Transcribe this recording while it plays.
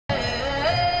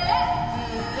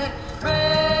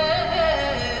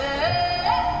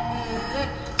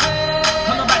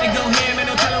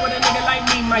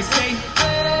I say?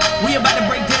 We about to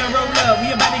break down, roll up,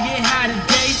 we about to get high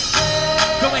today.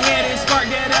 Go ahead and spark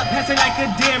that up, pass it like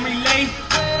a damn relay.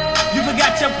 You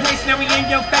forgot your place, now we in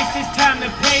your face, it's time to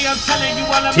pay. I'm telling you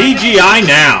all about TGI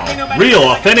Now, real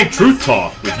authentic truth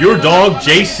talk with your dog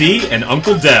JC and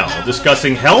Uncle Del,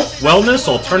 discussing health, wellness,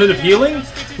 alternative healing,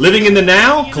 living in the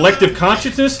now, collective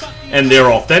consciousness, and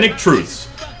their authentic truths.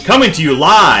 Coming to you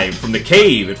live from the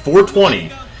Cave at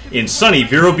 420 in sunny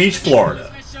Vero Beach, Florida.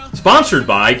 Sponsored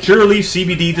by Curaleaf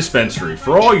CBD Dispensary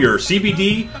for all your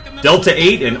CBD, Delta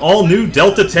 8, and all new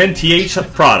Delta 10 TH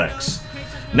products.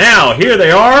 Now, here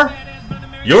they are,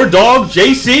 your dog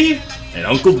JC and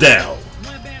Uncle Del.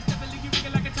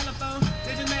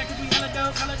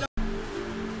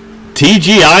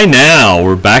 TGI Now,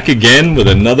 we're back again with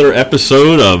another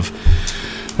episode of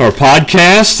our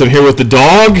podcast. I'm here with the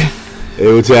dog.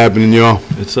 Hey, what's happening, y'all?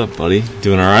 What's up, buddy?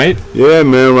 Doing all right? Yeah,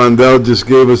 man. Rondell just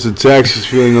gave us a text. He's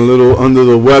feeling a little under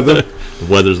the weather. The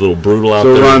weather's a little brutal out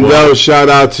there. So, Rondell, shout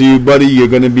out to you, buddy. You're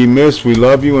going to be missed. We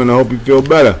love you, and I hope you feel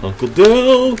better. Uncle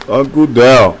Del. Uncle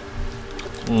Del.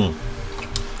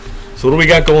 So what do we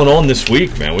got going on this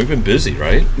week, man? We've been busy,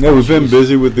 right? Yeah, we've been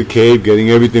busy with the cave,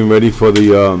 getting everything ready for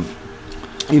the,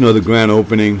 the grand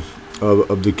opening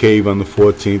of the cave on the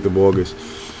 14th of August.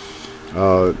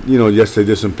 Yesterday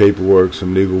did some paperwork,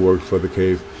 some legal work for the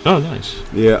cave. Oh, nice.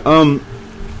 Yeah.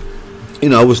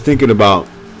 I was thinking about,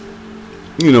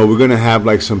 we're gonna have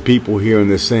like some people here and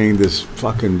they're saying this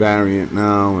fucking variant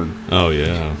now, and oh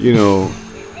yeah.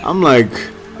 I'm like,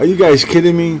 are you guys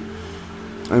kidding me?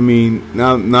 I mean,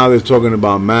 now they're talking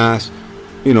about masks.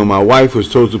 My wife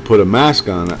was told to put a mask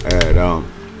on at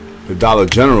the Dollar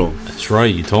General. That's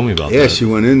right. You told me about that. Yeah, she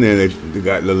went in there.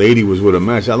 The lady was with a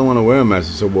mask. I don't want to wear a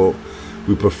mask. I said, well,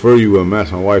 we prefer you wear a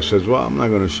mask. My wife says, well, I'm not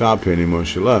going to shop here anymore.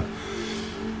 She left.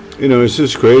 It's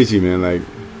just crazy, man. Like,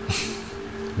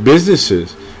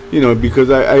 businesses, because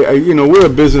we're a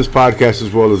business podcast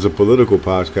as well as a political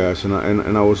podcast.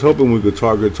 And I was hoping we could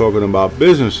target talking about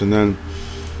business, and then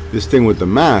this thing with the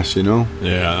mask,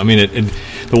 Yeah, I mean,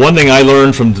 the one thing I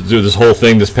learned from this whole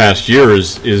thing this past year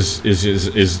is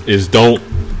don't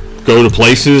go to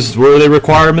places where they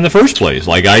require them in the first place.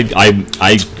 Like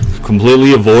I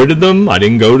completely avoided them. I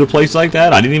didn't go to a place like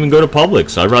that. I didn't even go to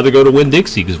Publix. I'd rather go to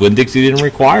Winn-Dixie because Winn-Dixie didn't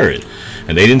require it,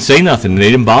 and they didn't say nothing. And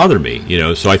they didn't bother me.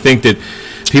 So I think that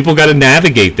people got to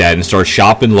navigate that and start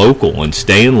shopping local and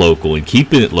staying local and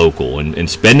keeping it local and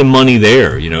spending money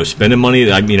there. Spending money.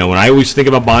 When I always think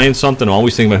about buying something, I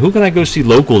always think about who can I go see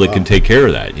local that can take care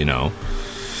of that.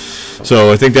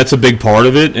 So I think that's a big part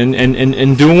of it,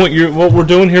 and doing what we're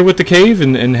doing here with the cave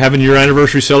and having your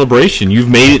anniversary celebration. You've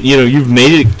made it. You've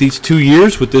made it these 2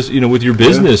 years with this. With your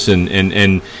business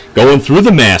and going through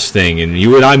the mask thing. And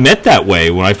you and I met that way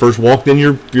when I first walked in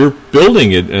your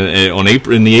building on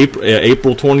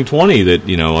April 2020. That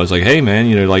I was like, hey man,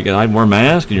 I'd wear a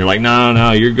mask, and you're like,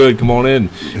 no, you're good. Come on in,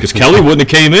 because Kelly wouldn't have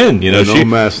came in. No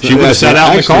mask. She would have sat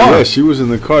out in the car. Yeah, she was in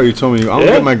the car. You told me I'll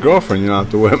get my girlfriend. You don't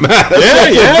have to wear a mask.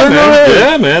 Yeah, man.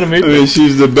 Yeah, man. I mean,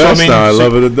 she's the best. I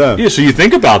love her to death. Yeah, so you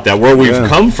think about that, where we've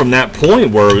come from that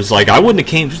point where it was like, I wouldn't have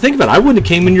came. Think about it. I wouldn't have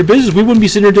came in your business. We wouldn't be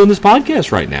sitting here doing this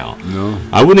podcast right now. No,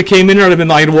 I wouldn't have came in there. I'd have been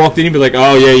like, I'd walked in and be like,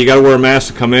 oh yeah, you got to wear a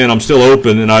mask to come in. I'm still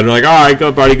open, and I'd be like, all right, go,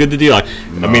 buddy, good to deal. I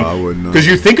wouldn't. Because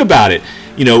you think about it,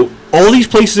 all these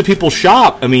places that people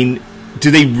shop. I mean,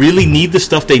 do they really need the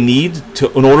stuff they need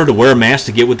in order to wear a mask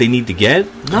to get what they need to get?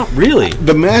 Not really.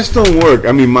 The masks don't work.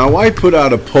 I mean, my wife put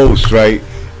out a post, right?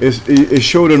 It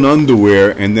showed an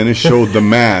underwear, and then it showed the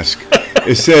mask.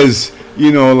 It says,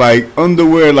 like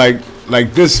underwear,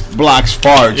 like this blocks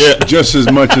farts just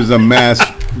as much as a mask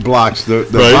blocks the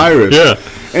virus. Yeah.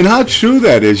 And how true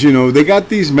that is. They got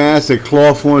these masks, the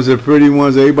cloth ones, the pretty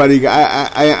ones. Everybody,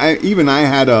 I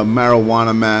had a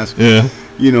marijuana mask. Yeah.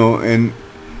 And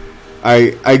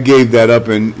I gave that up,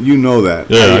 and that.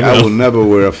 Yeah, I will never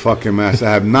wear a fucking mask.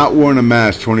 I have not worn a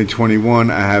mask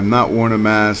 2021. I have not worn a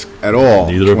mask at all.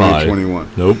 Neither 2021.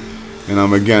 have I. Nope. And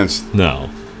I'm against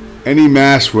any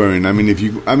mask wearing. I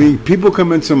mean, people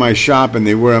come into my shop and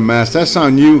they wear a mask. That's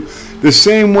on you. The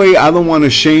same way I don't want to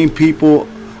shame people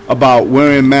about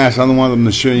wearing masks. I don't want them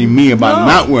to shame me about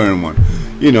not wearing one.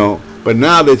 But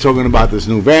now they're talking about this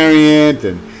new variant,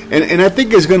 and I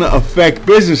think it's going to affect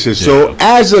businesses. Yeah. So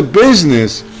as a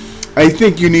business, I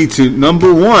think you need to,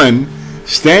 number one,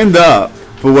 stand up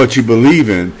for what you believe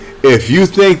in. If you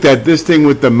think that this thing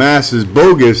with the mask is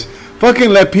bogus,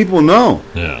 fucking let people know.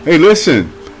 Yeah. Hey,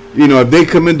 listen, if they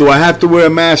come in, do I have to wear a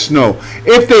mask? No.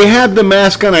 If they have the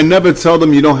mask on, I never tell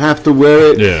them you don't have to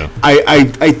wear it. Yeah.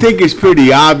 I think it's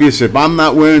pretty obvious. If I'm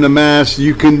not wearing a mask,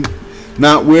 you can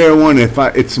not wear one. If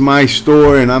it's my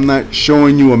store and I'm not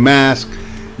showing you a mask,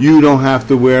 you don't have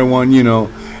to wear one, you know.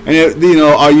 And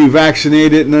are you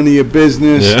vaccinated? None of your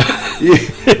business. Yeah.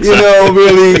 You know,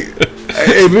 really,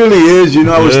 it really is. You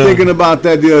know, I was thinking about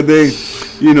that the other day.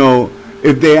 You know,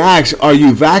 if they ask, "Are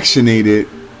you vaccinated?"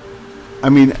 I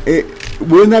mean,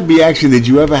 wouldn't that be actually? Did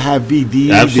you ever have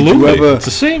VD? Absolutely. Did you ever, it's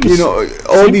the same. You know,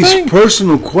 all these thing.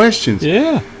 personal questions.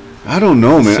 Yeah. I don't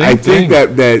know, man. I think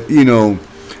that you know,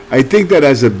 I think that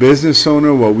as a business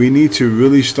owner, what we need to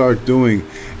really start doing,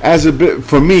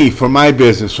 for my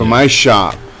business, for my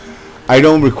shop, I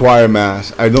don't require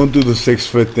masks. I don't do the 6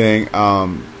 foot thing.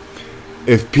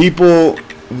 If people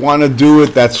want to do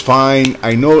it, that's fine.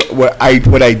 I know what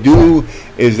I do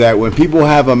is that when people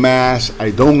have a mask,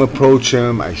 I don't approach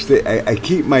them. I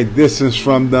keep my distance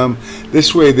from them.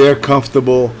 This way, they're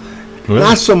comfortable. Really?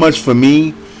 Not so much for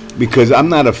me because I'm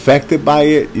not affected by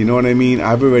it. You know what I mean?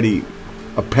 I've already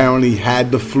apparently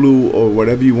had the flu or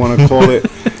whatever you want to call it.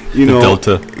 You know,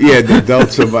 Delta. Yeah, the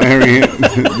Delta variant,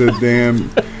 the damn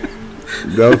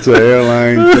Delta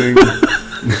airline thing.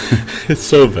 It's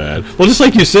so bad. Well, just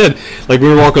like you said, like we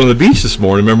were walking on the beach this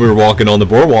morning. Remember, we were walking on the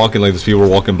boardwalk, and like these people were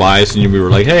walking by us, and we were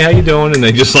like, "Hey, how you doing?" And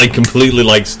they just like completely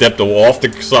like stepped off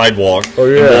the sidewalk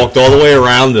and walked all the way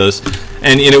around us.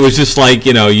 And it was just like,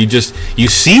 you know, you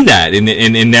see that,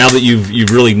 and now that you've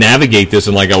really navigate this,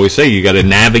 and like I always say, you got to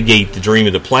navigate the dream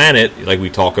of the planet, like we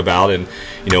talk about, and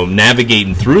you know,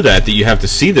 navigating through that you have to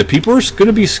see that people are going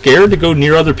to be scared to go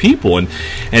near other people,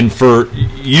 and for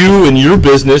you and your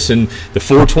business and the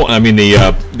 420, I mean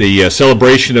the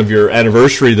celebration of your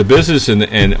anniversary of the business,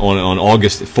 and on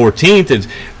August 14th, it's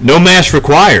no mask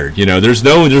required. You know, there's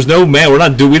no mask.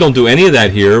 We don't do any of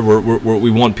that here. We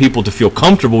want people to feel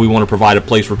comfortable. We want to provide a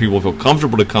place where people feel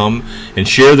comfortable to come and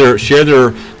share their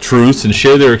truths and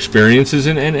share their experiences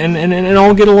and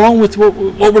all get along with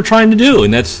what we're trying to do,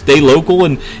 and that's stay local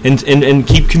and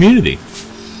keep community.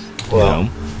 Well,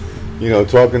 you know,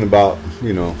 talking about,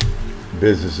 you know,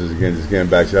 businesses again, just getting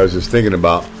back to, I was just thinking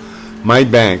about my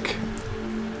bank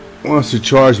wants to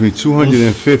charge me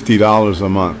 $250 a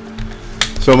month.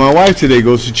 So my wife today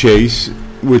goes to Chase,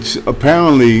 which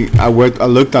apparently I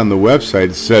looked on the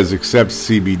website. It says accepts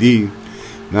CBD.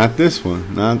 Not this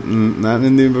one. Not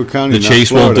in Denver County. The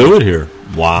Chase won't do it here.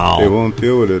 Wow. They won't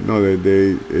deal with it. No,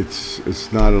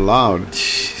 it's not allowed.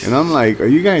 And I'm like, are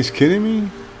you guys kidding me?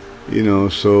 You know,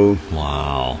 so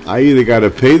wow. I either got to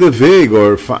pay the VIG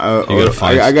or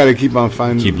I got to keep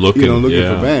looking, looking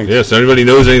for banks. Yeah, so everybody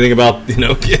knows anything about, you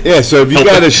know. Yeah, so if you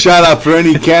got a shout out for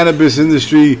any cannabis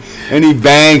industry, any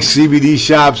banks, CBD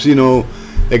shops, you know,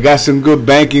 they got some good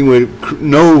banking with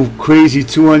no crazy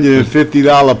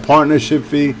 $250 partnership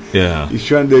fee. Yeah,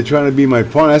 they're trying to be my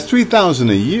partner. That's $3,000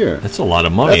 a year. That's a lot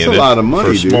of money. That's a lot of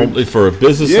money, dude. For a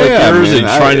business like yours,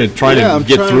 man, and trying to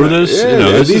get through this. Yeah, you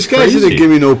know, these guys didn't give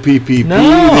me no PPP. No.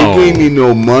 They gave me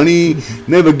no money.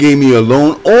 Never gave me a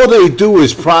loan. All they do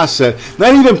is process.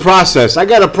 Not even process. I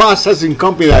got a processing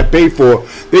company that I pay for.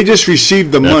 They just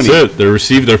receive the money. That's it.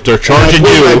 They're charging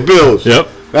you my bills. Yep.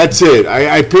 That's it.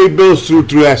 I pay bills through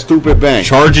that stupid bank.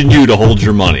 Charging you to hold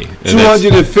your money.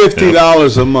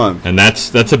 $250 a month. And that's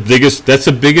the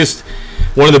biggest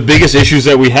one of the biggest issues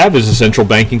that we have is the central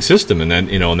banking system, and then,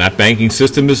 you know, and that banking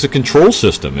system is a control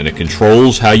system, and it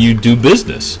controls how you do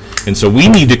business. And so we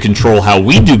need to control how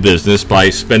we do business by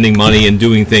spending money and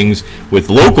doing things with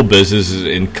local businesses,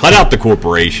 and cut out the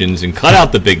corporations and cut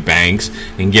out the big banks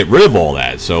and get rid of all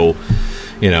that. So,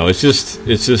 you know, it's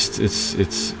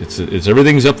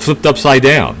everything's flipped upside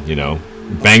down. You know,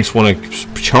 banks want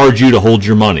to charge you to hold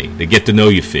your money. They get to know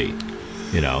you fee.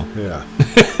 You know,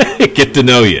 get to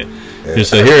know you. Yeah.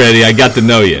 Just say, here, Eddie, I got to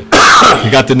know you. I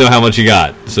got to know how much you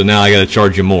got. So now I got to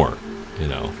charge you more. You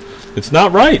know, it's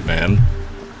not right, man.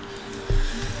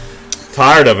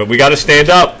 Tired of it. We got to stand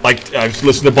up. Like I was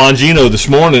listening to Bongino this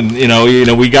morning. You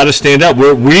know, we got to stand up.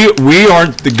 We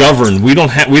aren't the governed. We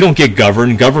don't get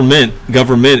governed. Government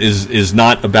is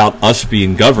not about us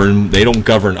being governed. They don't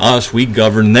govern us. We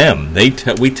govern them.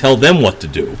 We tell them what to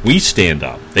do. We stand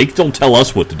up. They don't tell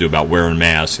us what to do about wearing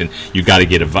masks and you got to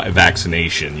get a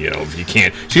vaccination. You know, if you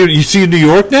can't. You see in New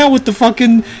York now with the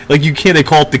fucking, like, you can't. They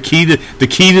call it the key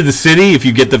to the city. If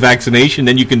you get the vaccination,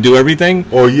 then you can do everything.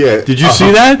 Oh yeah. Did you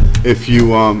see that? If you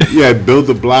Bill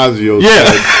de Blasio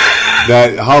said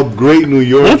that how great New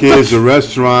York is, the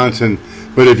restaurants,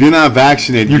 but if you're not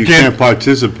vaccinated, you can't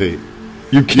participate.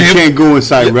 You can't go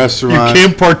inside restaurants. You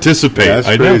can't participate. Yeah,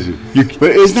 that's crazy.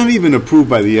 But it's not even approved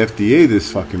by the FDA,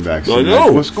 this fucking vaccine. I know.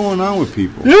 Like, what's going on with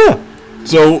people? Yeah.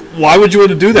 So why would you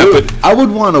want to do that? But I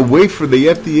would want to wait for the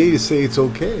FDA to say it's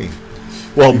okay.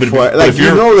 Well, but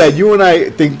you know that you and I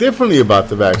think differently about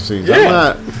the vaccines.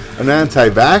 Yeah. an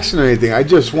anti-vaxxer or anything. I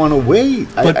just want to wait.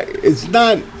 But- It's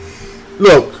not.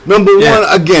 Look, number one,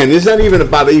 again, it's not even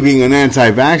about being an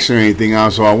anti-vaxxer or anything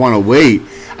else. So I want to wait.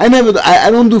 I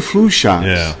don't do flu shots.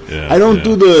 I don't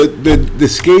do the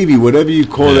scabie, whatever you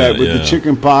call that, with the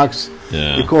chicken pox.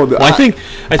 Yeah. You call it. Well,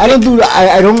 I don't do that.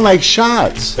 I don't like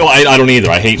shots. Oh, I don't either.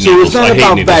 I hate So needles. it's not I hate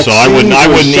about needles. So I vaccines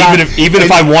wouldn't or even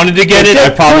if I wanted to get it, I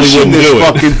they're probably pushing wouldn't this do it.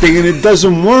 fucking thing, and it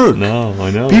doesn't work. No,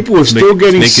 I know. People are still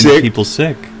getting making sick. people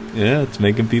sick. Yeah, it's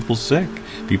making people sick.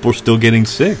 People are still getting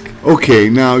sick. Okay,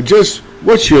 now just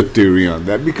what's your theory on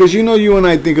that? Because you and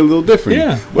I think a little different.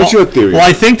 Yeah. What's your theory? Well,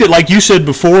 I think that, like you said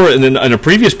before in a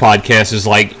previous podcast, is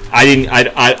like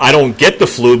I don't get the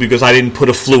flu because I didn't put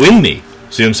a flu in me.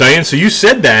 See what I'm saying? So you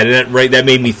said that, and that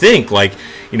made me think, like,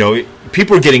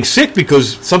 people are getting sick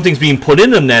because something's being put in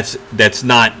them that's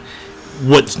not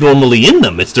what's normally in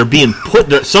them. They're being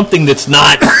put something that's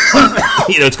not,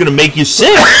 it's going to make you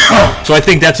sick. So I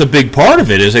think that's a big part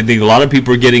of it. Is I think a lot of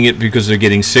people are getting it because they're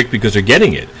getting sick because they're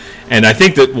getting it. And I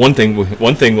think that one thing,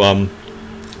 and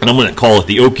I'm going to call it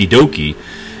the okie dokie,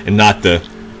 and not the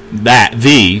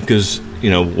because. The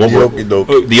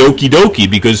okie dokie,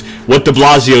 because what De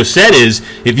Blasio said is,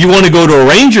 if you want to go to a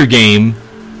Ranger game,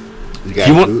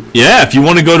 if you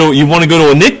want to go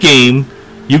to a Knick game,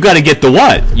 you got to get the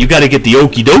what? You got to get the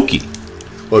okie dokie.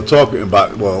 Well, talking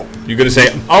about you're going to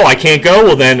say, oh, I can't go.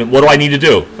 Well, then what do I need to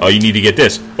do? Oh, you need to get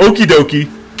this okie dokie.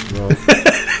 Well,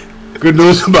 good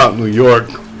news about New York.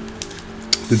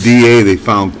 The DA, they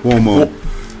found Cuomo,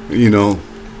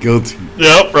 guilty.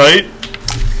 Yep, right.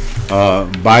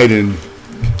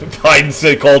 Biden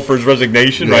said called for his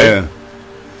resignation, right? Yeah,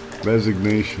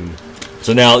 resignation.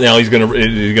 So now he's gonna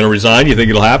resign. You think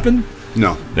it'll happen?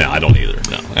 No, I don't either.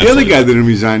 No, the other guy didn't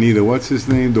resign either. What's his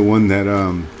name? The one that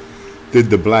did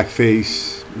the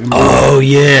blackface. Remember? Oh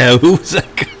yeah, who was that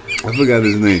guy? I forgot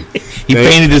his name. He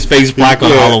painted his face black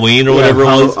on Halloween or whatever it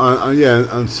was.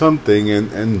 On something,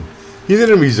 and he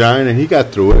didn't resign, and he got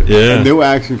through it. Yeah, and they were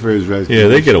asking for his resignation. Yeah,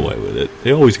 they get away with it.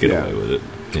 They always get away with it.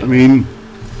 I mean,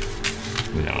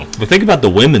 but think about the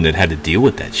women that had to deal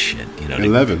with that shit.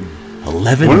 11.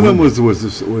 11. One of them was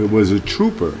a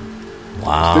trooper.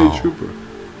 Wow. State trooper.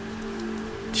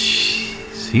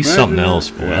 Jeez, he's something else,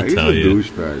 boy. Yeah, I tell you. He's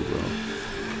a douchebag, bro.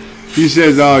 He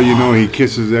says, he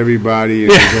kisses everybody.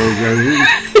 And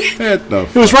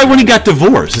It was right when he got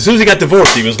divorced. As soon as he got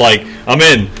divorced, he was like, "I'm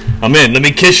in. Let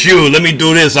me kiss you. Let me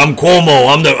do this. I'm Cuomo.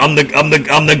 I'm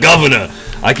the governor.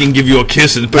 I can give you a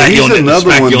kiss and pat you on the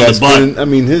butt."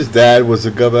 His dad was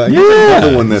a governor. He's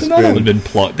another one that's been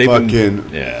plucked. They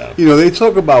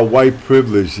talk about white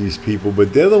privilege, these people,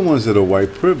 but they're the ones that are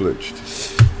white privileged.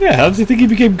 Yeah, how does he think he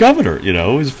became governor?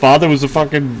 His father was a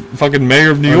fucking mayor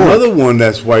of New York. Another one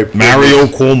that's white privilege. Mario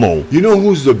Cuomo. You know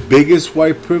who's the biggest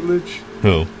white privilege?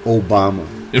 Who? Obama.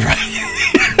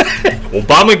 Right.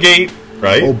 Obamagate.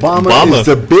 Right. Obama is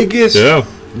the biggest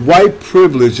white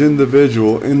privileged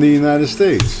individual in the United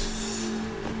States.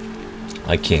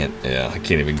 I can't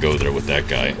even go there with that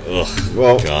guy. Ugh.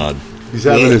 Well, God. He's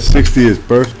having his 60th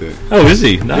birthday. Oh, is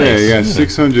he? Nice. Yeah, he got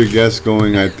 600 guests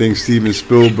going. I think Steven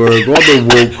Spielberg, all the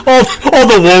woke, all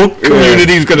the woke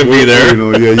community's going to be there.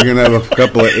 You're going to have a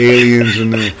couple of aliens in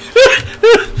there.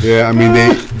 Yeah,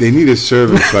 they need a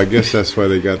servant, so I guess that's why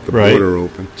they got the border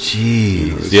open.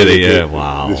 Jeez.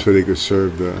 Wow. That's why they could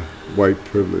serve the white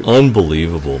privilege.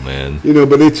 Unbelievable, man.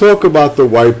 But they talk about the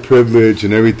white privilege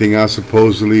and everything else,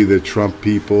 supposedly the Trump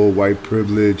people, white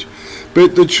privilege.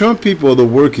 But the Trump people are the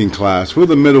working class. We're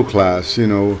the middle class,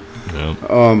 Yeah.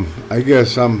 I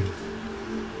guess I'm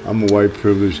a white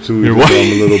privilege too. You're white.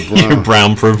 I'm a little brown. You're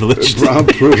brown privileged. Brown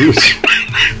privilege.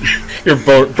 You're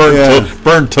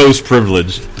burnt toast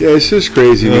privileged. Yeah, it's just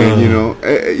crazy, man.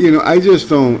 I just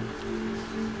don't.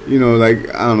 I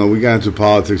don't know. We got into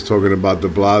politics talking about De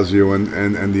Blasio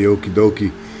and the okie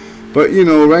dokie. But,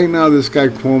 right now this guy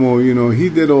Cuomo, he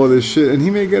did all this shit, and he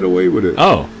may get away with it.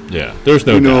 Oh, yeah. There's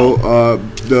no doubt.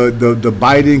 The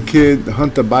Biden kid,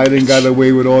 Hunter Biden, got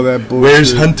away with all that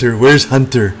bullshit. Where's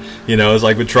Hunter? It's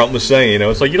like what Trump was saying.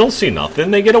 It's like you don't see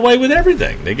nothing. They get away with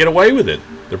everything. They get away with it.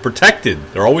 They're protected.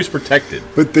 They're always protected.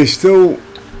 But they still,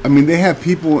 they have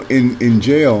people in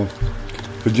jail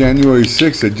for January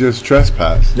 6th that just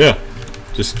trespassed. Yeah.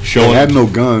 Just showing. They had no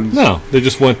guns. No, they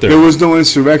just went there. There was no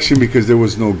insurrection because there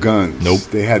was no guns. Nope.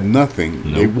 They had nothing.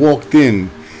 Nope. They walked in.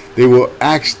 They were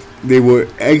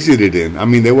exited in.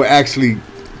 They were actually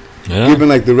given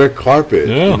like the red carpet.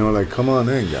 Yeah. Come on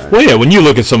in, guys. Well, yeah. When you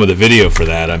look at some of the video for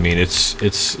that,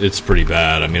 it's pretty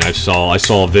bad. I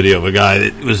saw a video of a guy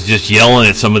that was just yelling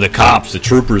at some of the cops, the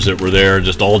troopers that were there,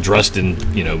 just all dressed in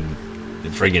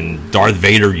friggin' Darth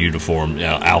Vader uniform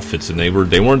outfits, and they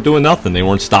weren't doing nothing. They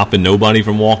weren't stopping nobody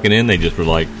from walking in. They just were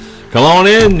like, "Come on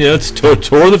in, let's tour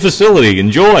the facility,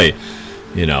 enjoy."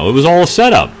 It was all a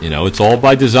setup. It's all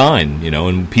by design.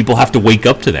 And people have to wake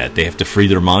up to that. They have to free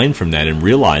their mind from that and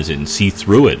realize it and see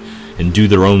through it and do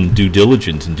their own due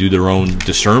diligence and do their own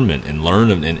discernment and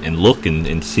learn and look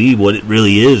and see what it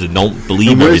really is and don't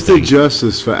believe and where's everything. the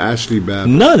justice for Ashley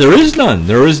Babbitt? No, there is none.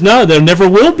 There is none. There never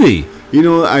will be.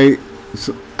 I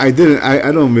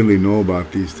don't really know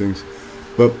about these things,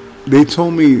 but they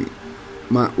told me,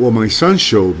 my son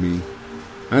showed me.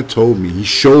 Not told me. He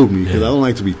showed me, because I don't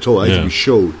like to be told. I like to be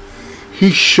showed.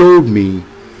 He showed me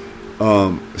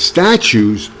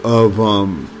statues of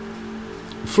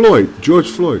George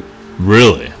Floyd.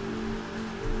 Really?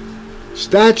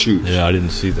 Statues. Yeah, I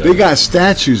didn't see that. They got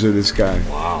statues of this guy.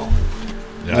 Wow.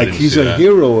 Yeah, like he's a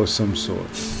hero of some sort.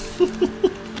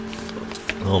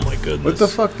 Oh my goodness. What the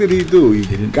fuck did he do?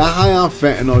 He got high on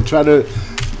fentanyl,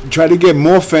 try to get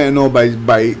more fentanyl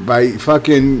by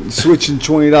fucking switching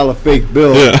 $20 fake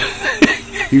bills. Yeah.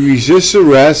 He resists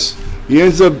arrest. He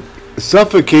ends up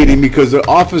suffocating because the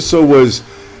officer was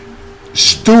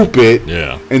stupid.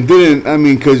 Yeah. And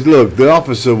because look, the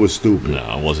officer was stupid.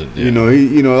 No, it wasn't. Yeah.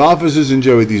 The officers in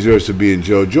jail deserves to be in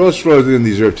jail. George Floyd didn't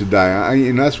deserve to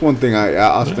die. That's one thing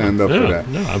I'll stand up for that.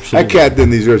 No, absolutely. That cat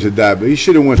didn't deserve to die, but he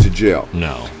should have went to jail.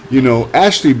 No.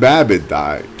 Ashley Babbitt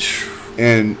died.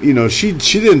 And she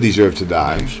didn't deserve to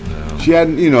die. No. She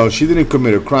hadn't, she didn't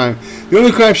commit a crime. The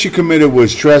only crime she committed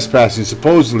was trespassing.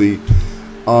 Supposedly,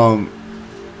 I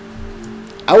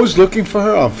was looking for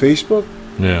her on Facebook.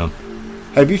 Yeah.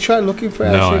 Have you tried looking for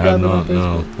Ashley Babbitt on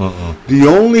Facebook? No. The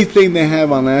only thing they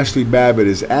have on Ashley Babbitt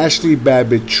is Ashley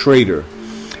Babbitt Trader,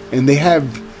 and they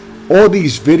have all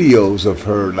these videos of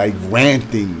her like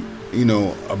ranting,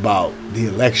 about the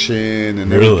election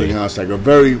and everything else, like a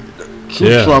very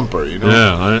true Trumper,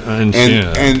 Yeah, I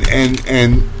understand.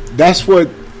 And that's what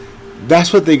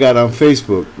they got on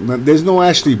Facebook. There's no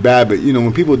Ashley Babbitt.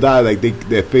 When people die, like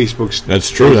their Facebook. That's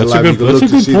true. That's a good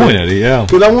point, Eddie. Yeah.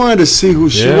 Because I wanted to see who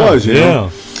she was. You know. Yeah.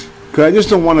 Because I just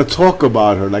don't want to talk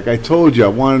about her. Like I told you, I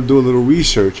wanted to do a little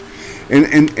research,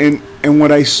 and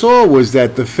what I saw was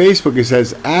that the Facebook, it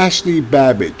says Ashley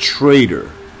Babbitt Trader,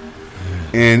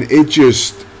 and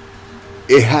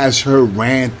it has her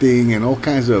ranting and all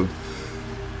kinds of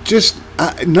just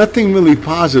nothing really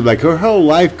positive. Like her whole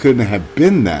life couldn't have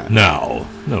been that. No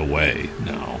way.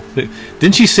 No.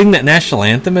 Didn't she sing that national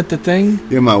anthem at the thing?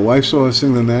 Yeah, my wife saw her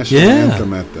sing the national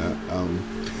anthem at that.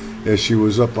 Yeah, she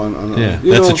was up on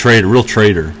that's a traitor, real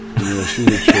traitor. Yeah, she's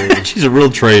a traitor. She's a real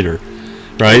traitor,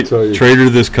 right? Traitor to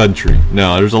this country.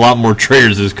 No, there's a lot more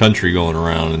traitors to this country going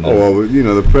around.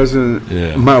 The president.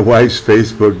 Yeah. My wife's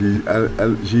Facebook.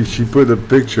 She put a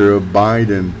picture of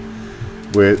Biden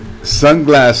with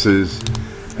sunglasses,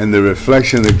 and the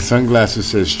reflection of the sunglasses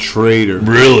says "traitor."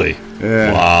 Really?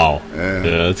 Yeah. Wow.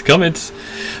 Yeah. It's coming.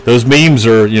 Those memes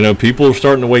are, people are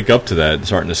starting to wake up to that, and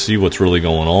starting to see what's really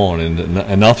going on, and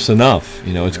enough's enough.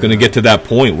 It's going to get to that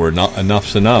point where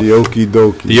enough's enough. The okie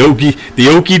dokie. The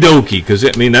okie dokie, because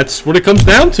that's what it comes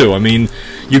down to.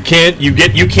 You can't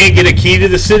get a key to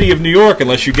the city of New York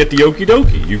unless you get the okie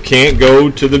dokie. You can't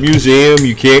go to the museum.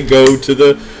 You can't go to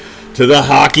the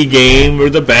hockey game or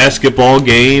the basketball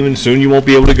game, and soon you won't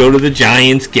be able to go to the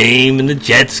Giants game and the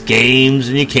Jets games,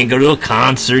 and you can't go to a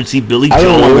concert, see Billy Joel. I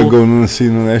don't want to go and see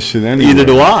none of that shit anyway. Either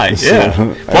do I. So,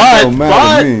 yeah.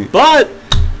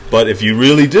 But if you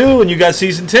really do, and you got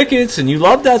season tickets, and you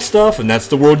love that stuff, and that's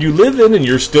the world you live in, and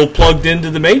you're still plugged into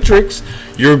the Matrix,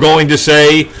 you're going to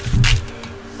say,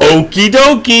 okie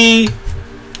dokie.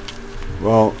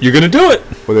 Well, you're going to do it.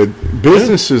 Well, the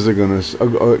businesses are going to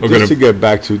just to get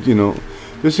back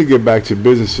to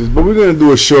businesses. But we're going to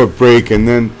do a short break, and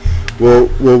then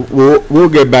we'll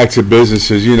get back to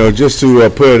businesses. Just to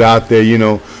put it out there.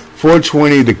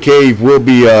 420 The Cave will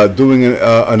be doing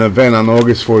an event on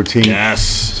August 14th. Yes.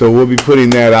 So we'll be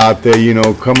putting that out there.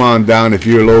 Come on down if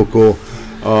you're local.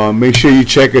 Make sure you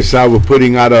check us out. We're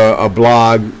putting out a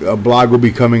blog. A blog will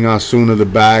be coming out soon at the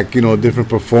back. Different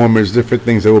performers, different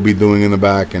things that we'll be doing in the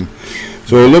back. And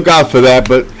so look out for that.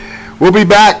 But we'll be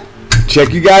back.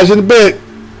 Check you guys in a bit.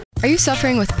 Are you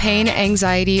suffering with pain,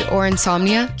 anxiety, or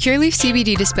insomnia? Cureleaf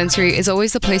CBD Dispensary is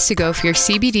always the place to go for your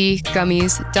CBD,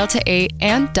 gummies, Delta 8,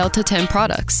 and Delta 10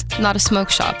 products. Not a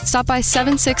smoke shop. Stop by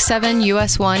 767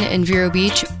 US 1 in Vero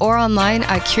Beach or online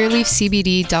at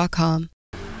cureleafcbd.com.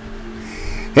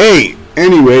 Hey,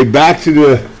 anyway, back to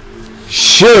the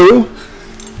show.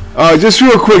 Just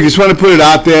real quick, just want to put it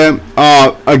out there.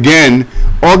 Again,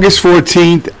 August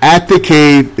 14th at the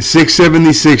Cave,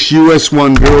 676 US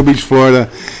 1, Vero Beach, Florida.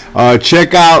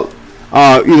 Check out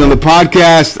The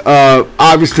podcast.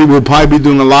 Obviously, we'll probably be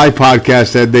doing a live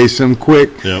podcast that day, some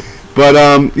quick. Yep. But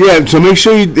so make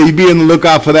sure you be on the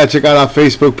lookout for that. Check out our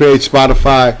Facebook page,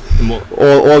 Spotify,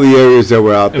 all the areas that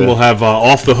we're out there. And we'll have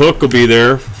Off the Hook will be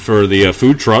there for the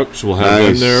food trucks. We'll have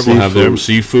them there. We'll have them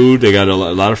seafood. They got a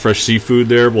lot of fresh seafood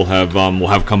there. We'll have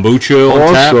kombucha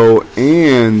on tap. Also,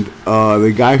 and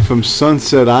the guy from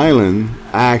Sunset Island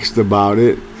asked about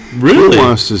it. Really? He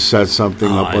wants to set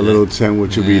something up, a little tent,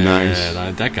 which would be nice.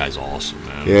 Yeah, that guy's awesome,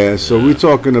 man. Yeah, so we're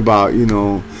talking about,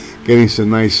 getting some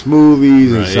nice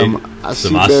smoothies and some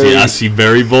acai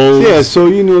berry bowls. Yeah, so,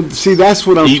 that's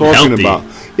what I'm talking about.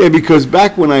 Yeah, because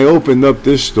back when I opened up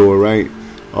this store, right,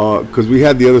 because we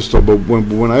had the other store, but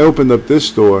when I opened up this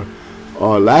store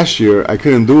last year, I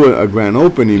couldn't do a grand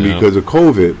opening because of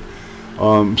COVID.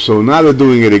 So now they're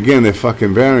doing it again. They're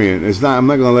fucking variant. I'm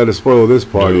not gonna let it spoil this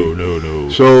party. No.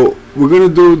 So we're gonna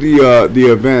do the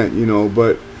event,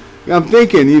 But I'm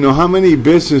thinking, how many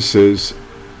businesses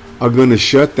are gonna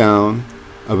shut down?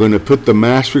 Are gonna put the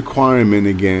mask requirement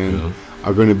again?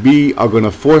 Are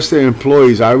gonna force their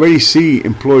employees? I already see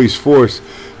employees forced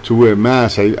to wear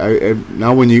masks.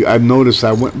 I've noticed.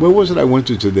 Where was it? I went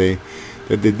to today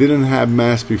that they didn't have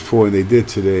masks before, and they did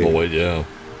today. Oh wait, yeah.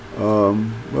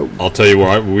 I'll tell you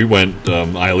where we went.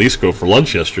 I at least go for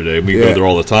lunch yesterday. We go there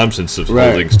all the time since the whole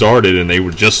thing started, and they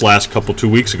were just last 2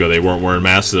 weeks ago. They weren't wearing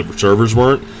masks. The servers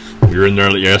weren't. We were in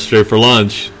there yesterday for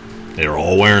lunch. They were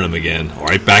all wearing them again.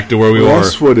 Right back to where we were.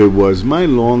 That's what it was. My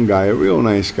lawn guy, a real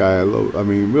nice guy.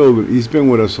 He's been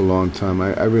with us a long time.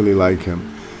 I really like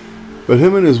him. But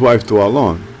him and his wife do our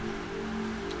lawn.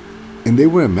 And they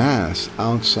wear masks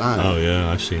outside. Oh,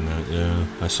 yeah, I've seen that, yeah.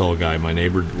 I saw a guy, my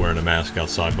neighbor, wearing a mask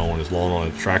outside mowing his lawn on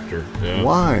a tractor. Yeah.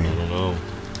 Why? I don't know.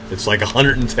 It's like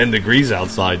 110 degrees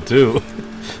outside, too.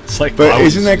 It's like, but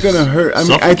isn't that going to hurt? I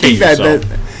mean, I think that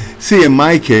see, in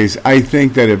my case, I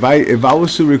think that if I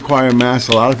was to require masks,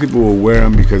 a lot of people will wear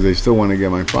them because they still want to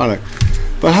get my product.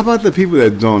 But how about the people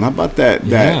that don't? How about that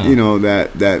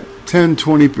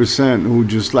 10-20% who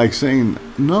just like saying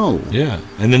no? Yeah,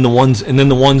 and then the ones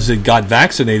that got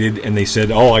vaccinated and they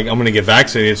said, "Oh, I'm going to get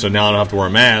vaccinated, so now I don't have to wear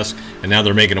a mask," and now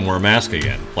they're making them wear a mask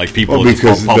again. Like people,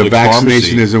 because the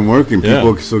vaccination isn't working,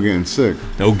 people are still getting sick.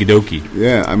 Okie dokie.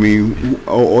 Yeah, I mean,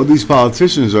 all these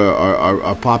politicians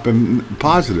are popping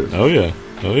positive. Oh yeah.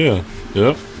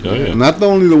 Yep. Oh, yeah. Not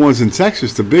only the ones in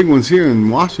Texas, the big ones here in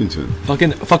Washington.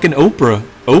 Fucking Oprah.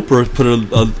 Oprah put a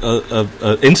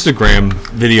Instagram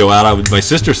video out. My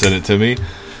sister sent it to me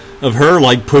of her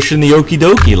like pushing the okie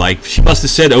dokie. Like she must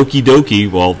have said okie dokie.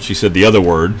 Well, she said the other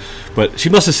word, but she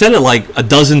must have said it like a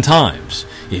dozen times.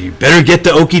 You better get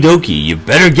the okie dokie. You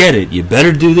better get it. You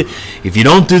better do this. If you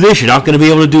don't do this, you're not going to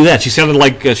be able to do that. She sounded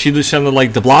like De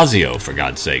Blasio, for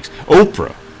God's sakes.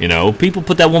 Oprah. People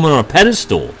put that woman on a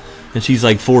pedestal. And she's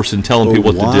like telling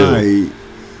people what to do.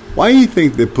 Why do you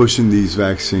think they're pushing these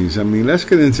vaccines? I mean, let's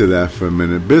get into that for a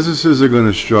minute. Businesses are going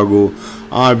to struggle.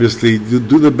 Obviously,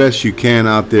 do the best you can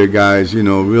out there, guys.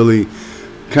 Really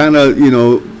kind of,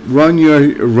 run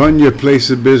your place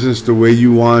of business the way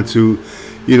you want to.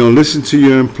 Listen to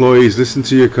your employees, listen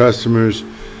to your customers.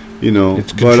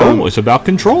 It's control. It's about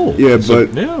control. Yeah,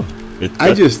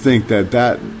 I just think that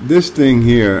this thing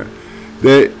here,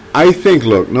 that I think,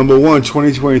 look, number one,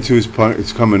 2022 is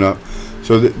coming up,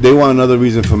 so they want another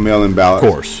reason for mail-in ballots.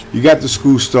 Of course. You got the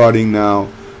school starting now.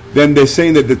 Then they're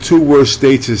saying that the two worst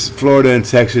states is Florida and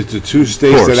Texas, the two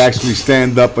states that actually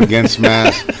stand up against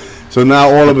masks. So now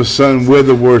all of a sudden we're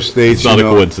the worst states. It's not a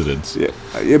coincidence. Yeah,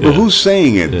 but who's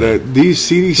saying it? Yeah. These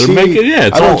CDC.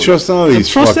 I don't trust none of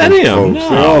these fucking folks. No,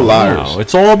 they're all liars. No.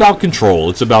 It's all about control.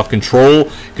 It's about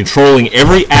controlling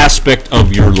every aspect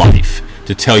of your life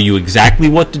to tell you exactly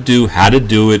what to do, how to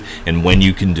do it, and when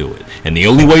you can do it. And the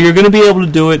only way you're going to be able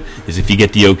to do it is if you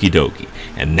get the okie dokie.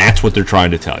 And that's what they're trying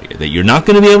to tell you. That you're not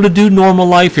going to be able to do normal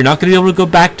life. You're not going to be able to go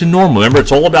back to normal. Remember,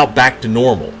 it's all about back to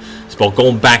normal. It's about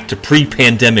going back to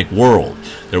pre-pandemic world.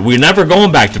 We're never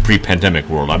going back to pre-pandemic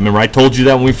world. I remember I told you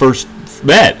that when we first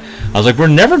met. I was like, we're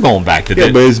never going back to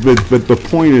that. Yeah, but the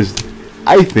point is,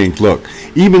 I think, look,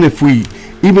 even if we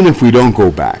don't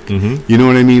go back, you know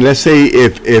what I mean? Let's say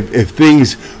if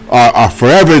things are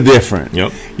forever different,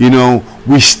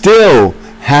 we still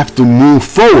have to move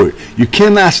forward. You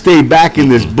cannot stay back in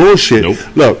this bullshit. Nope.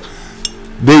 Look,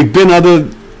 they've been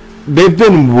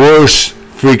worse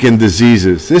freaking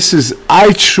diseases.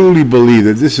 I truly believe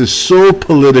that this is so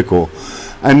political.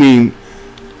 I mean,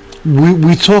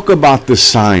 we talk about the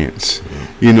science,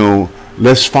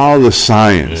 let's follow the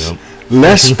science. Yep.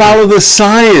 Let's follow the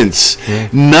science.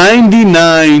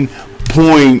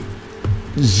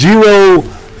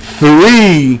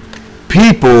 99.03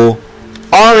 people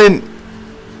aren't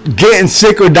getting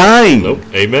sick or dying. Nope.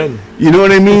 Amen. You know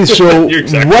what I mean? So You're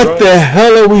exactly what right. the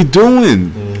hell are we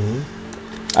doing?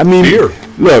 I mean, Fear.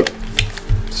 look,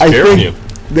 I Scaring think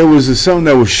you. there was something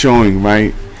that was showing,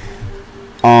 right?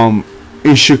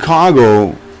 In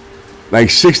Chicago, like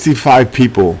 65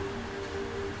 people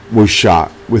were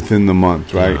shot within the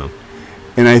month, right? Yeah.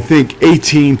 And I think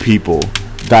 18 people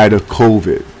died of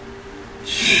COVID.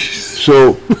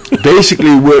 So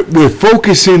basically, we're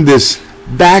focusing this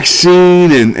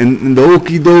vaccine and the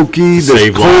okie dokie, the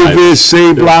Save COVID, lives.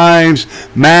 save Yeah. lives,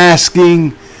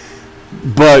 masking,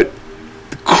 but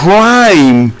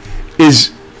crime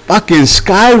is fucking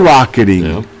skyrocketing.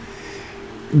 Yeah.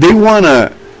 They want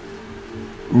to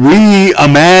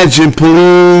reimagine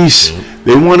police.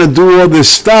 They want to do all this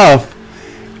stuff,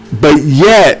 but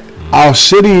yet our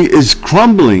city is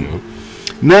crumbling.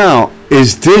 Now,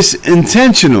 is this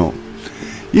intentional?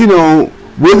 You know,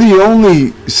 we're the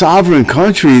only sovereign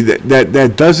country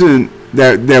that doesn't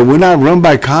that we're not run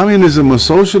by communism or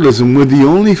socialism. We're the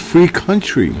only free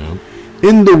country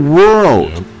in the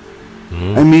world.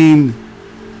 I mean,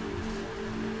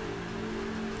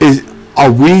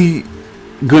 are we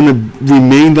gonna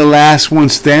remain the last one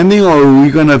standing, or are we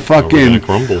gonna fucking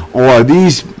crumble? or are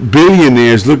these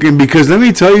billionaires looking? Because let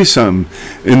me tell you something,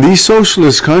 in these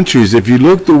socialist countries, if you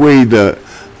look the way the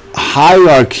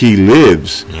hierarchy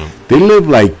lives, they live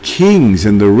like kings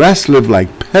and the rest live like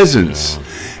peasants.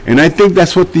 And I think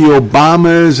that's what the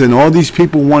Obamas and all these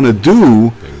people want to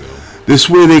do. This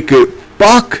way they could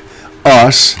fuck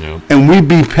us and we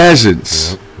be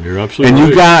peasants. You're absolutely And right.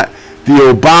 you got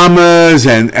the Obamas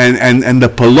and the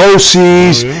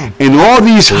Pelosi's and all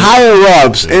these higher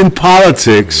ups in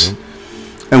politics,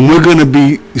 and we're going to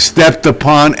be stepped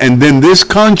upon, and then this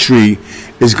country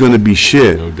is going to be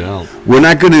shit. No doubt. We're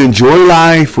not going to enjoy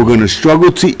life. We're going to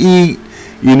struggle to eat.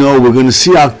 You know, we're going to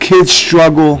see our kids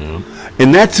struggle.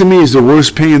 And that to me is the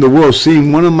worst pain in the world,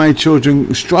 seeing one of my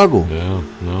children struggle. Yeah.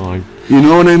 No, You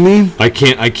know what I mean? I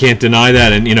can't deny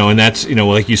that, and and that's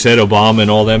like you said, Obama and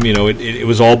all them. It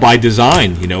was all by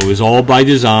design. It was all by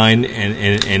design,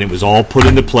 and it was all put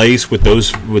into place with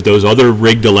those other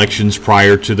rigged elections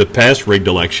prior to the past rigged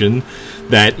election.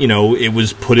 That it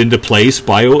was put into place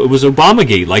by it was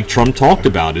Obamagate, like Trump talked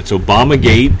about. It's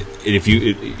Obamagate. If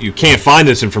you can't find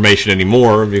this information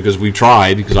anymore because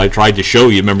I tried to show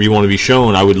you. Remember, you want to be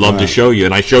shown. I would love to show you,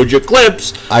 and I showed you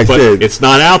clips. I but did. It's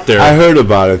not out there. I heard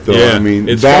about it though. Yeah, I mean,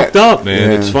 it's fucked up,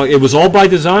 man. Yeah. It was all by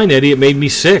design, Eddie. It made me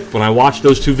sick when I watched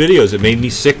those two videos. It made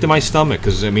me sick to my stomach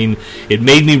because it made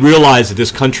me realize that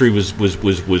this country was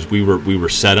we were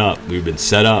set up. We've been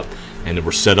set up, and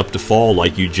we're set up to fall,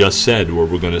 like you just said, where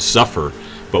we're going to suffer.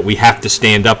 But we have to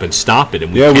stand up and stop it,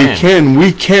 and we can.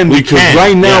 We can because can,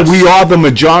 right now yes. we are the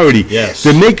majority. Yes.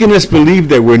 They're making us believe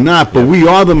that we're not, but we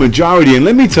are the majority. And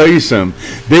let me tell you something.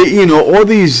 All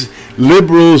these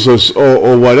liberals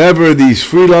or whatever, these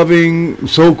free-loving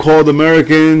so-called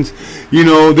Americans, they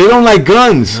don't like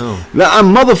guns. No.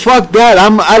 I'm motherfuck that.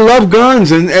 I love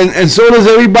guns, and so does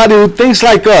everybody who thinks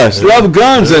like us. Love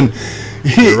guns, and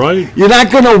You're right. You're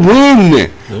not gonna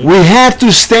win. We have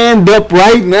to stand up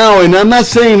right now, and I'm not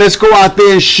saying let's go out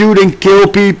there and shoot and kill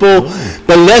people,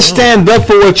 but let's stand up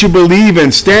for what you believe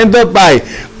in. Stand up by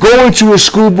going to a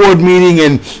school board meeting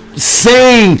and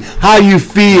saying how you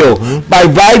feel, by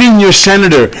writing your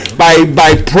senator,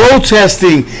 by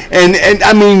protesting, and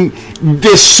I mean,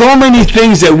 there's so many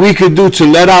things that we could do to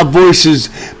let our voices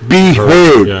be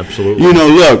heard. Yeah, absolutely.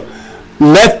 Look,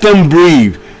 let them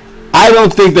breathe. I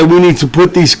don't think that we need to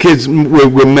put these kids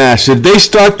with masks. If they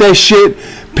start that shit,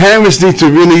 parents need to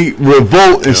really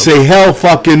revolt and say, hell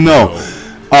fucking no.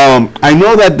 I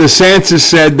know that DeSantis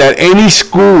said that any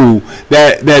school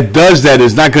that does that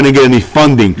is not going to get any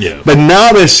funding. Yeah. But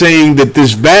now they're saying that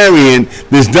this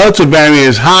Delta variant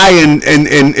is high in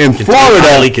Florida.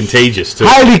 Highly contagious, too.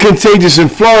 Highly contagious in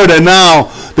Florida. Now,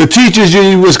 the teachers,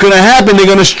 what's going to happen, they're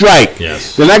going to strike.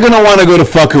 Yes. They're not going to want to go to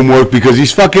fucking work because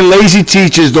these fucking lazy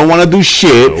teachers don't want to do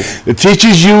shit. Nope. The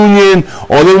teachers union,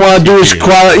 all they want to do is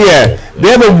quality. Yeah,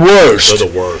 they're the worst. They're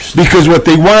the worst. Because what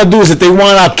they want to do is that they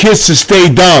want our kids to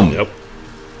stay dumb. Yep.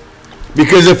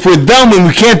 Because if we're dumb and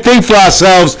we can't think for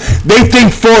ourselves, they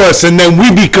think for us, and then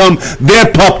we become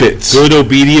their puppets. Good,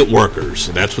 obedient workers.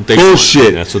 That's what they Bullshit.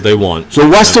 want. That's what they want. So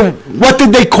what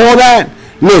did they call that?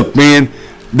 Look, man,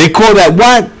 they call that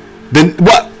what?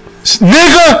 What?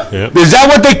 Nigger? Yep. Is that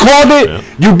what they called it? Yep.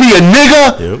 You be a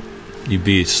nigger? Yep. You'd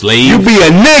be a slave. You be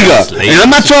a nigga. Slave. And I'm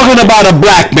not talking about a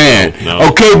black man. No.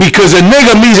 Okay, because a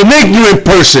nigga means an ignorant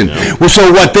person. No. Well,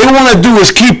 so what they want to do is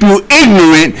keep you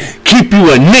ignorant, keep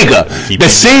you a nigga.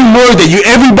 The same word that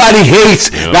everybody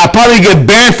hates, that I'll probably get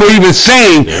banned for even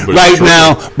saying right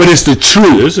now, but it's the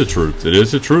truth. It is the truth. It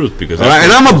is the truth. Because right?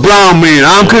 And I'm a brown man.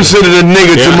 I'm considered a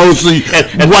nigga to mostly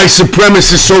white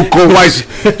supremacists, so-called white.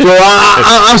 So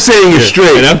I'm saying it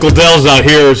straight. And Uncle Dell's not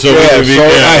here, so,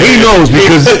 he knows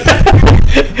because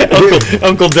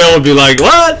Uncle Dell would be like,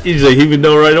 "What?" He would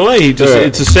know right away.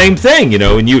 It's the same thing,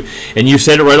 And you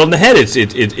said it right on the head.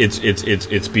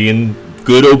 It's being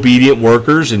good, obedient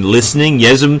workers and listening.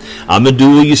 Yes, I'm gonna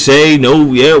do what you say.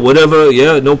 No, yeah, whatever.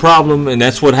 Yeah, no problem. And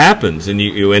that's what happens. And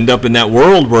you end up in that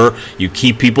world where you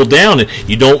keep people down and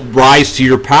you don't rise to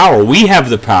your power. We have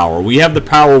the power. We have the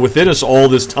power within us all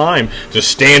this time to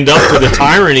stand up to the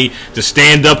tyranny, to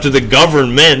stand up to the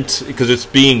government because it's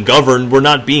being governed. We're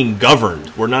not being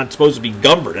governed. We're not supposed to be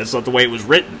governed. That's not the way it was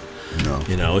written.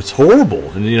 No. It's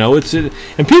horrible, and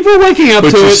and people are waking up to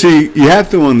it. But you see, you have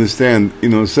to understand,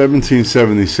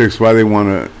 1776. Why they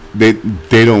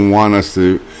don't want us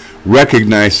to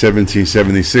recognize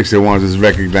 1776. They want us to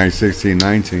recognize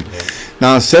 1619.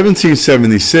 Now, in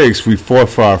 1776, we fought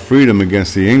for our freedom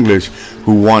against the English,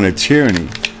 who wanted tyranny.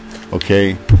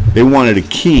 Okay, they wanted a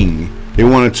king. They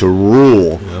wanted to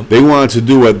rule. They wanted to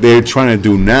do what they're trying to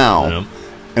do now.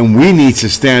 And we need to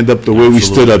stand up the way we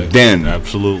stood up then.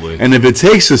 Absolutely. And if it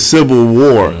takes a civil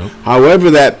war, whatever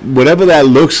that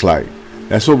looks like,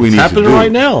 that's what we need to do. It's happening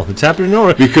right now. It's happening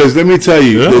now. Because let me tell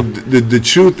you, the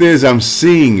truth is, I'm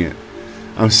seeing it.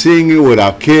 I'm seeing it with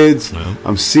our kids.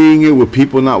 I'm seeing it with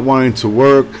people not wanting to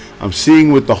work. I'm seeing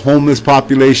it with the homeless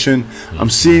population. I'm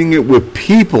seeing it with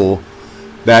people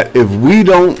that if we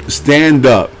don't stand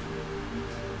up,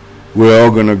 we're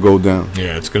all going to go down.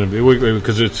 Yeah, it's going to be,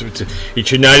 because it's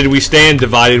united we stand,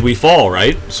 divided we fall,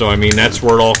 right? So, I mean, that's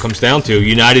where it all comes down to.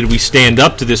 United we stand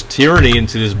up to this tyranny and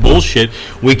to this bullshit.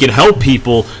 We can help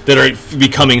people that are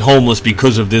becoming homeless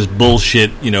because of this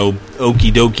bullshit,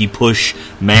 okie dokie push,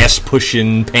 mass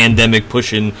pushing, pandemic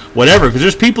pushing, whatever. Because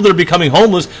there's people that are becoming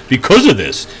homeless because of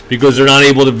this. Because they're not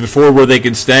able to afford where they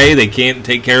can stay. They can't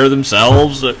take care of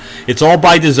themselves. It's all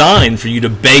by design for you to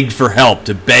beg for help,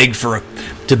 to beg for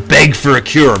a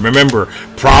cure. Remember,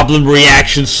 problem,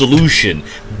 reaction, solution.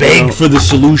 Beg for the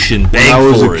solution. Beg for it. When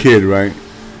I was a kid, right,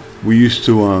 we used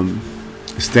to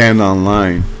stand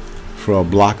online for a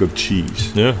block of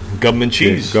cheese. Yeah, government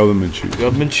cheese. Yeah, government cheese.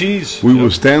 Government cheese. We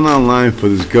would stand online for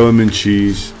this government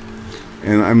cheese,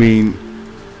 and I mean,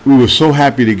 we were so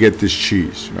happy to get this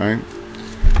cheese, right?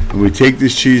 And we take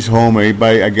this cheese home. I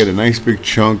get a nice big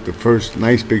chunk, the first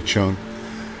nice big chunk.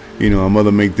 Our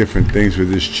mother make different things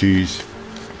with this cheese.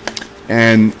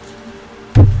 And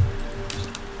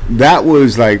that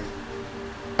was like,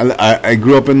 I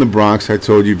grew up in the Bronx. I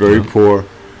told you, very poor.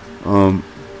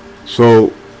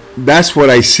 So that's what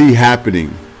I see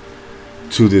happening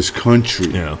to this country.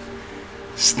 Yeah.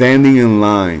 Standing in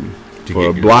line for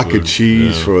a block of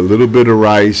cheese, for a little bit of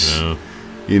rice,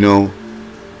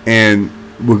 and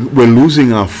we're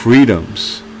losing our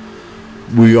freedoms.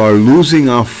 We are losing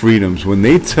our freedoms when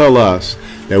they tell us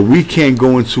that we can't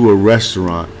go into a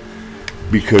restaurant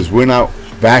because we're not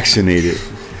vaccinated.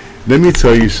 Let me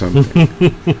tell you something.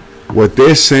 What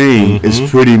they're saying is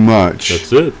pretty much,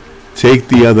 that's it. Take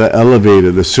the other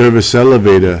elevator, the service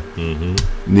elevator,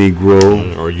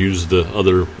 Negro. Or use the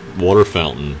other water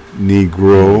fountain.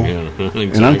 Negro. Yeah,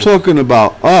 exactly. And I'm talking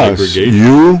about us.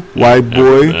 You, white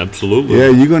boy. Absolutely. Yeah,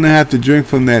 you're going to have to drink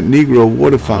from that Negro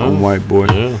water fountain, white boy.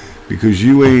 Yeah. Because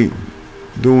you ain't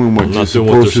doing what you're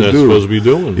supposed to do. Supposed to be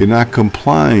doing. You're not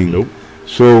complying. Nope.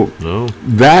 So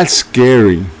that's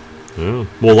scary. Yeah.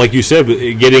 Well, like you said,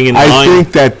 getting in line. I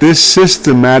think that this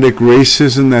systematic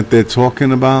racism that they're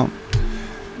talking about,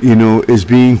 is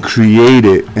being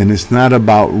created, and it's not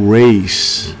about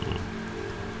race.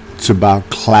 It's about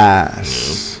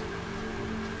class.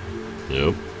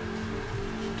 Yep.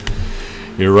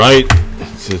 You're right.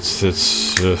 It's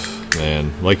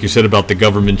man, like you said about the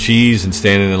government cheese and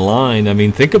standing in line. I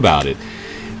mean, think about it.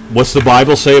 What's the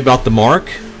Bible say about the mark?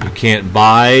 You can't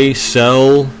buy,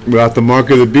 sell. Without the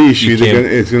mark of the beast,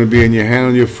 it's going to be in your hand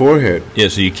on your forehead. Yeah,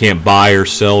 so you can't buy or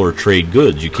sell or trade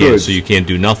goods. You can't. So you can't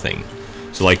do nothing.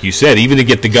 So, like you said, even to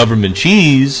get the government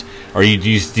cheese, do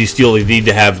you still need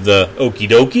to have the okie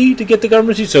dokie to get the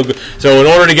government cheese? So in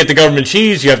order to get the government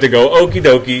cheese, you have to go okie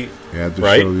dokie. You have to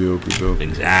right? show the okie dokie.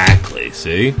 Exactly.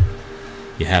 See,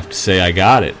 you have to say I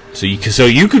got it. So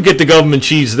you could get the government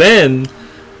cheese then.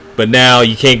 But now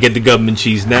you can't get the government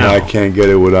cheese now. I can't get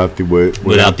it without the okie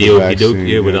dokie.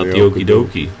 Yeah, without the okie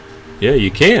dokie. Yeah, you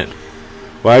can't.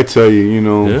 Well, I tell you, you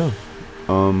know,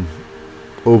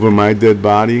 over my dead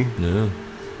body,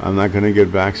 I'm not going to get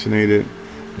vaccinated.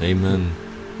 Amen.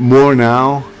 More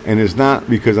now, and it's not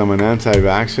because I'm an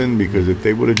anti-vaccine, because if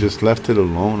they would have just left it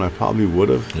alone, I probably would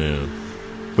have. Yeah.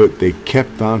 But they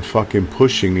kept on fucking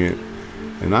pushing it.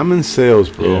 And I'm in sales,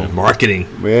 bro. Yeah. Marketing.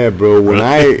 Yeah, bro. When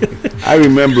I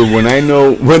remember when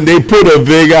they put a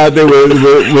vig out there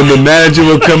when the manager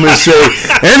would come and say,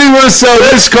 anyone sell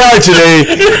this car today,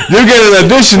 you get an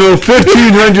additional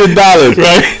 $1,500.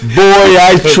 Right. Boy,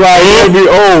 I tried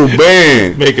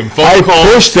man. Making phone calls.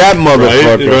 I pushed that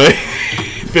motherfucker. Right.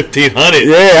 1,500.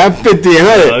 Yeah, I'm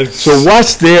 1,500. So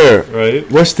what's there? Right.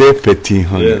 What's their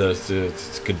 1,500? Yeah, that's it.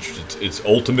 It's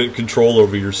ultimate control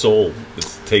over your soul.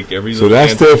 It's take every. So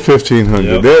that's their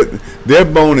 1,500. Yep. Their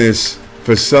bonus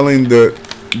for selling the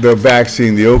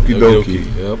vaccine, the okie dokie.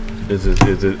 Yep.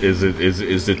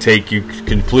 Is to take you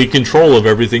complete control of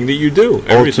everything that you do.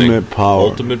 Everything.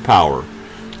 Ultimate power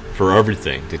for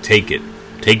everything. To take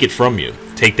it from you.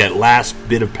 Take that last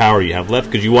bit of power you have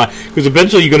left because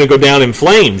eventually you're going to go down in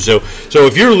flames. So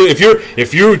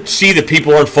if you see that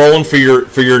people aren't falling for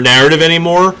your narrative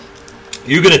anymore,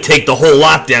 you're going to take the whole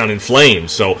lot down in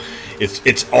flames. So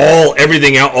it's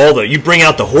everything out. You bring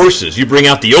out the horses, you bring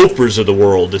out the Oprahs of the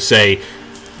world to say,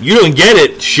 you don't get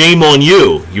it, shame on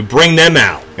you. You bring them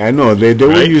out. I know they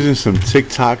were using some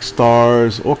TikTok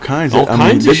stars, all kinds of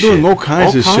they're doing all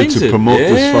kinds of shit to promote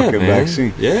this fucking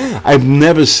vaccine. Yeah, I've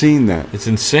never seen that. It's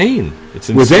insane. It's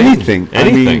insane. With anything.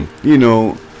 I mean, you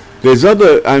know, there's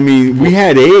other. I mean, we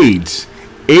had AIDS.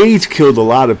 AIDS killed a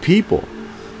lot of people.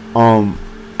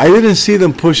 I didn't see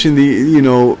them pushing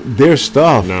their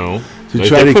stuff. No.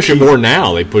 They push it more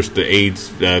now. They push the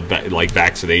AIDS, like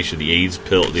vaccination, the AIDS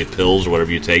the pills or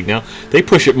whatever you take now. They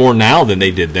push it more now than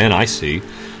they did then. I see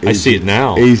it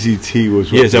now. AZT was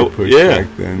what they pushed back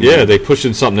then. Yeah, they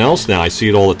pushing something else now. I see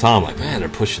it all the time. Like, man, they're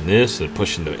pushing this. They're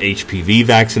pushing the HPV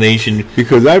vaccination.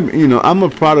 Because I'm a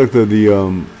product of the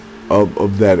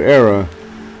of that era.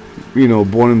 You know,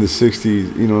 born in the '60s.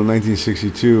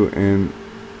 1962, and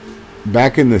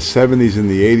back in the 70s and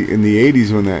the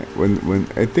 80s when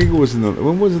I think it was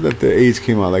when was it that the AIDS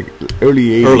came out, like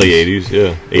early 80s,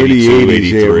 yeah, 82,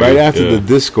 83, right after the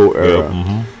disco era.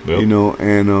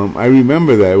 And I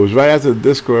remember that it was right after the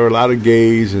disco era. A lot of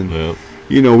gays and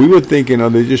we were thinking,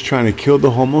 they're just trying to kill the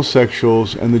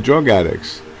homosexuals and the drug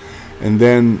addicts, and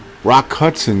then Rock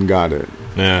Hudson got it.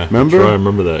 Yeah, remember? I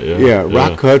remember that. Yeah,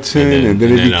 Rock Hudson, and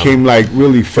then it became like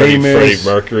really famous. Freddie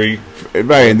Mercury.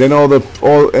 Right, and then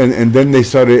then it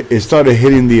started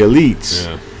hitting the elites,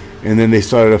 and then they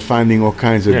started finding all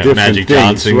kinds of different Magic things.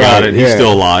 Johnson got it. He's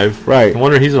still alive. Right. I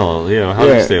wonder he's all. How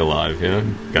did he stay alive?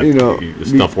 The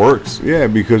stuff works. Yeah,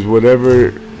 because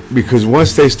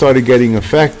once they started getting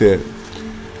affected,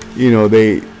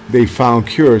 they found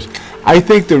cures. I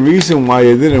think the reason why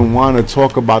they didn't want to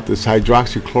talk about this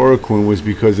hydroxychloroquine was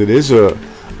because it is a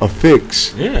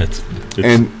fix. Yeah,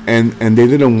 and they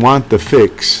didn't want the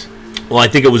fix. Well, I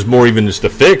think it was more even just a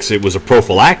fix. It was a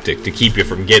prophylactic to keep you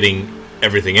from getting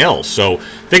everything else. So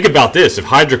think about this: if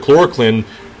hydrochloroquine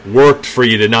worked for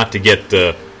you not to get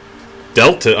the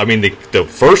Delta, the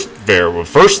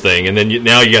first thing, and then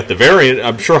now you got the variant.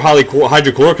 I'm sure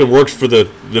hydrochloroquine works for the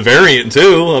variant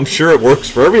too. I'm sure it works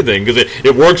for everything because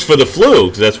it works for the flu,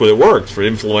 because that's what it works for,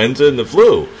 influenza and the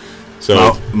flu.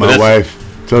 So my wife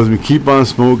tells me, keep on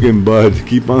smoking bud,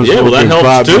 keep on smoking well, that helps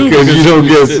pot too, because you don't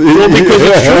get because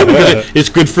it's true, because it's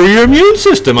good for your immune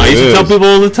system. I used to tell people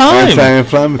all the time.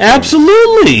 Anti-inflammatory.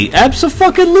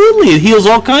 Absolutely. It heals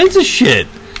all kinds of shit.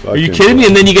 Are you kidding me?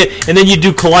 And then you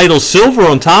do colloidal silver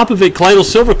on top of it. Colloidal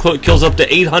silver kills up to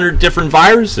 800 different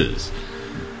viruses.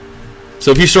 So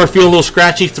if you start feeling a little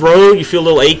scratchy throat, you feel a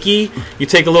little achy, you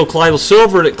take a little colloidal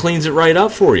silver and it cleans it right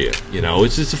up for you.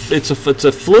 It's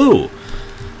a flu.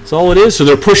 That's all it is. So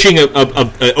they're pushing a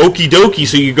okie dokie,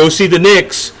 so you go see the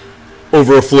Knicks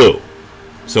over a flu.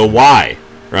 So why?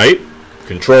 Right?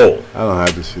 Control. I don't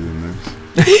have to see the Knicks.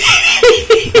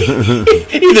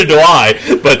 Either do I,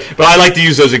 but I like to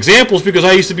use those examples because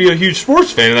I used to be a huge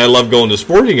sports fan and I love going to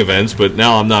sporting events, but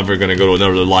now I'm not going to go to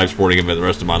another live sporting event the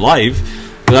rest of my life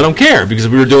because I don't care, because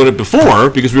we were doing it before,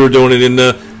 because we were doing it in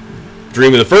the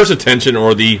Dream of the First Attention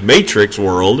or the Matrix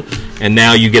world, and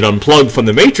now you get unplugged from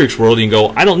the Matrix world and you go,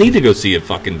 I don't need to go see a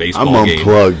fucking baseball game. I'm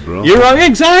unplugged, bro. You're right,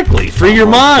 exactly. Free your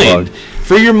mind.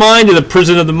 Free your mind to the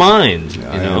prison of the mind. Yeah,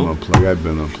 I am unplugged. I've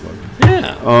been unplugged.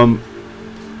 Yeah.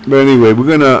 But anyway, we're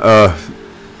gonna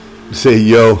say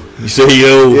yo. You say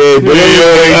yo. Yeah, but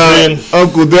anyway,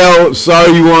 Uncle Del,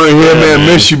 sorry you weren't here, man.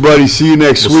 Miss you, buddy. See you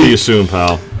next week. See you soon,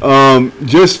 pal.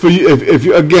 Just for you, if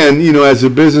you, again, as a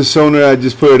business owner, I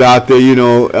just put it out there.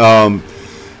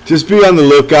 just be on the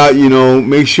lookout. You know,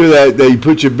 make sure that you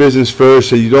put your business first,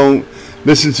 so you don't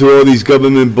listen to all these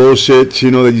government bullshit.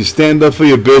 You know, that you stand up for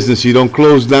your business. You don't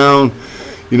close down.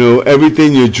 You know,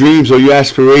 everything, your dreams or your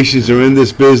aspirations are in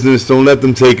this business. Don't let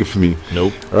them take it from you.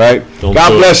 Nope. All right. Don't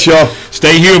God bless y'all.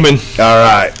 Stay human. All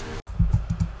right.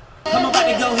 I'm about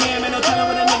to go ham and no telling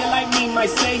what a nigga like me might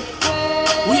say.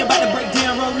 We about to break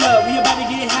down, roll up. We about to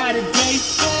get high today.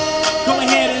 Go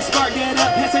ahead and spark that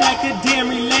up, pass it like a damn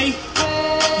relay.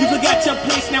 You forgot your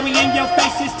place, now we in your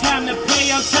face, it's time to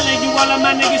play. I'm telling you, all of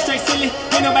my niggas straight silly.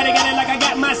 Ain't nobody got it like I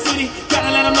got my city.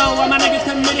 Gotta let them know all my niggas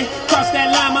committed. Cross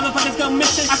that line, motherfuckers go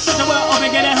missing. I switch the world over,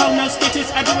 get a hoe, no stitches.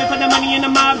 I do it for the money and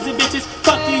the mobs and bitches.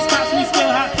 Fuck these cops, we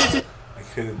still hot bitches. I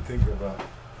couldn't think about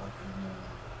fucking.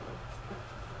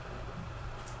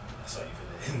 I saw you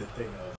in the thing.